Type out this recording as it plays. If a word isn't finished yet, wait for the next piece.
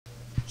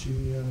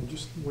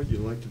Just what you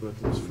liked about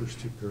those first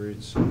two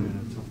periods,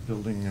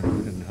 building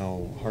and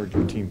how hard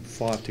your team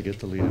fought to get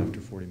the lead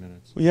after 40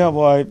 minutes. Yeah,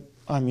 well,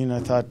 I mean,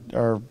 I thought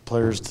our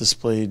players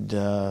displayed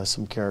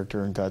some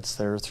character and guts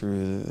there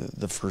through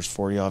the first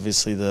 40.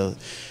 Obviously, the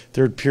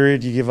third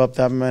period, you give up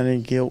that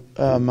many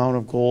amount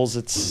of goals.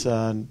 It's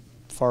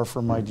far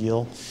from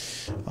ideal.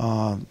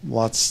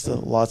 Lots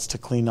to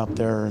clean up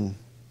there, and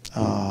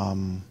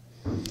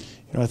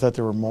I thought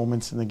there were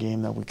moments in the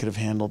game that we could have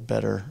handled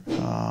better,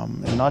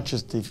 and not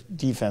just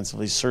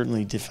defensively,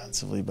 certainly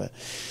defensively, but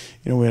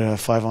we had a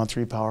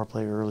 5-on-3 power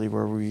play early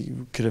where we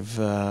could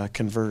have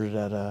converted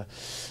at a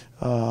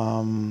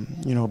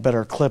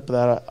better clip.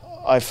 That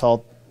I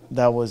felt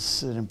that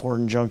was an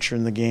important juncture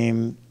in the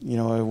game.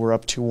 We're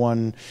up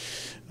 2-1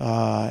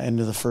 end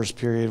of the first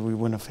period. We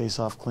win a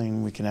face-off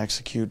clean. We can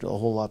execute a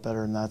whole lot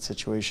better in that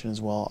situation as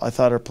well. I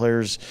thought our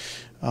players,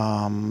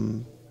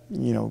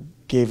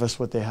 gave us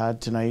what they had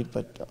tonight,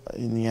 but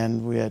in the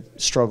end we had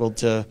struggled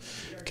to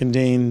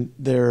contain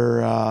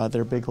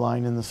their big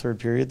line in the third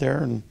period there,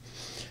 and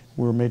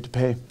we were made to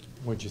pay.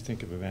 What did you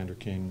think of Evander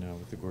Kane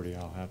with the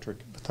Gordie-Howe hat-trick?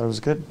 I thought it was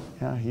good.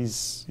 Yeah, he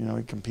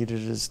competed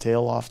his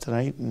tail off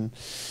tonight, and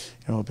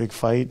a big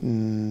fight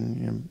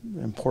and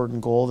important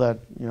goal that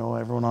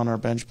everyone on our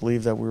bench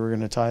believed that we were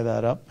going to tie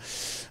that up.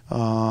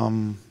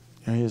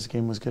 His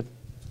game was good.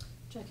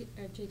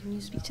 Jay, can you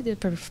speak to the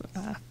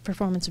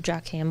performance of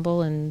Jack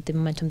Campbell and the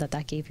momentum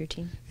that gave your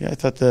team? Yeah, I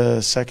thought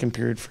the second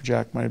period for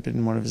Jack might have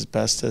been one of his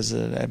best as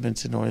an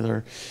Edmonton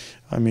Oiler.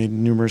 I made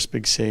numerous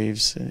big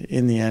saves.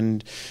 In the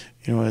end,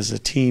 as a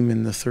team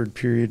in the third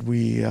period,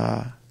 we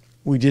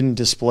didn't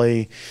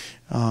display,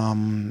 what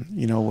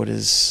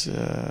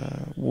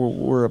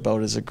we're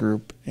about as a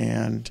group.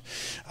 And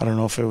I don't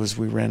know if it was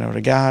we ran out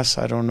of gas.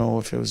 I don't know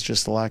if it was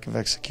just the lack of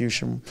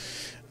execution.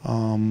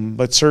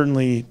 But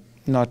certainly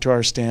not to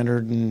our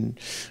standard.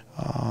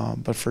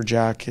 But for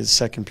Jack, his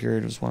second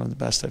period was one of the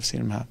best I've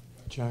seen him have.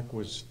 Jack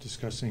was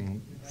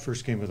discussing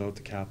first game without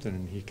the captain,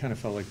 and he kind of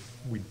felt like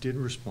we did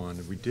respond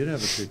and we did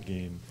have a good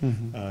game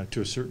to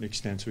a certain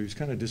extent. So he was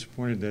kind of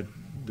disappointed that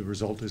the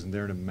result isn't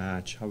there to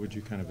match. How would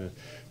you kind of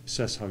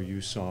assess how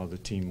you saw the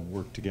team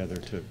work together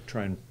to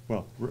try and,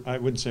 well, I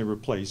wouldn't say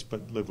replace,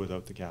 but live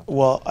without the captain?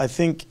 Well, I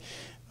think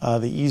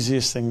the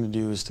easiest thing to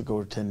do is to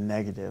go to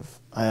negative.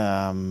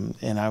 And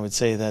I would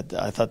say that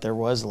I thought there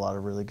was a lot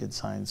of really good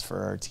signs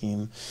for our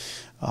team.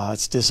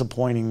 It's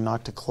disappointing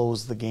not to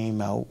close the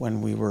game out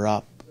when we were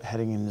up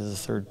heading into the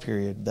third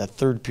period. That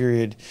third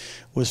period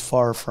was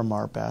far from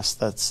our best,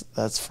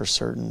 that's for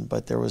certain.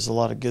 But there was a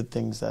lot of good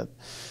things that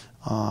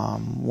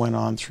went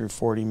on through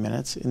 40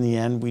 minutes. In the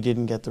end, we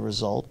didn't get the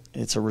result.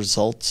 It's a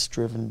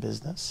results-driven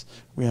business.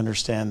 We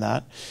understand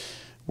that.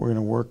 We're going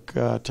to work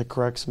to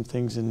correct some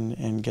things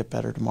and get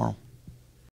better tomorrow.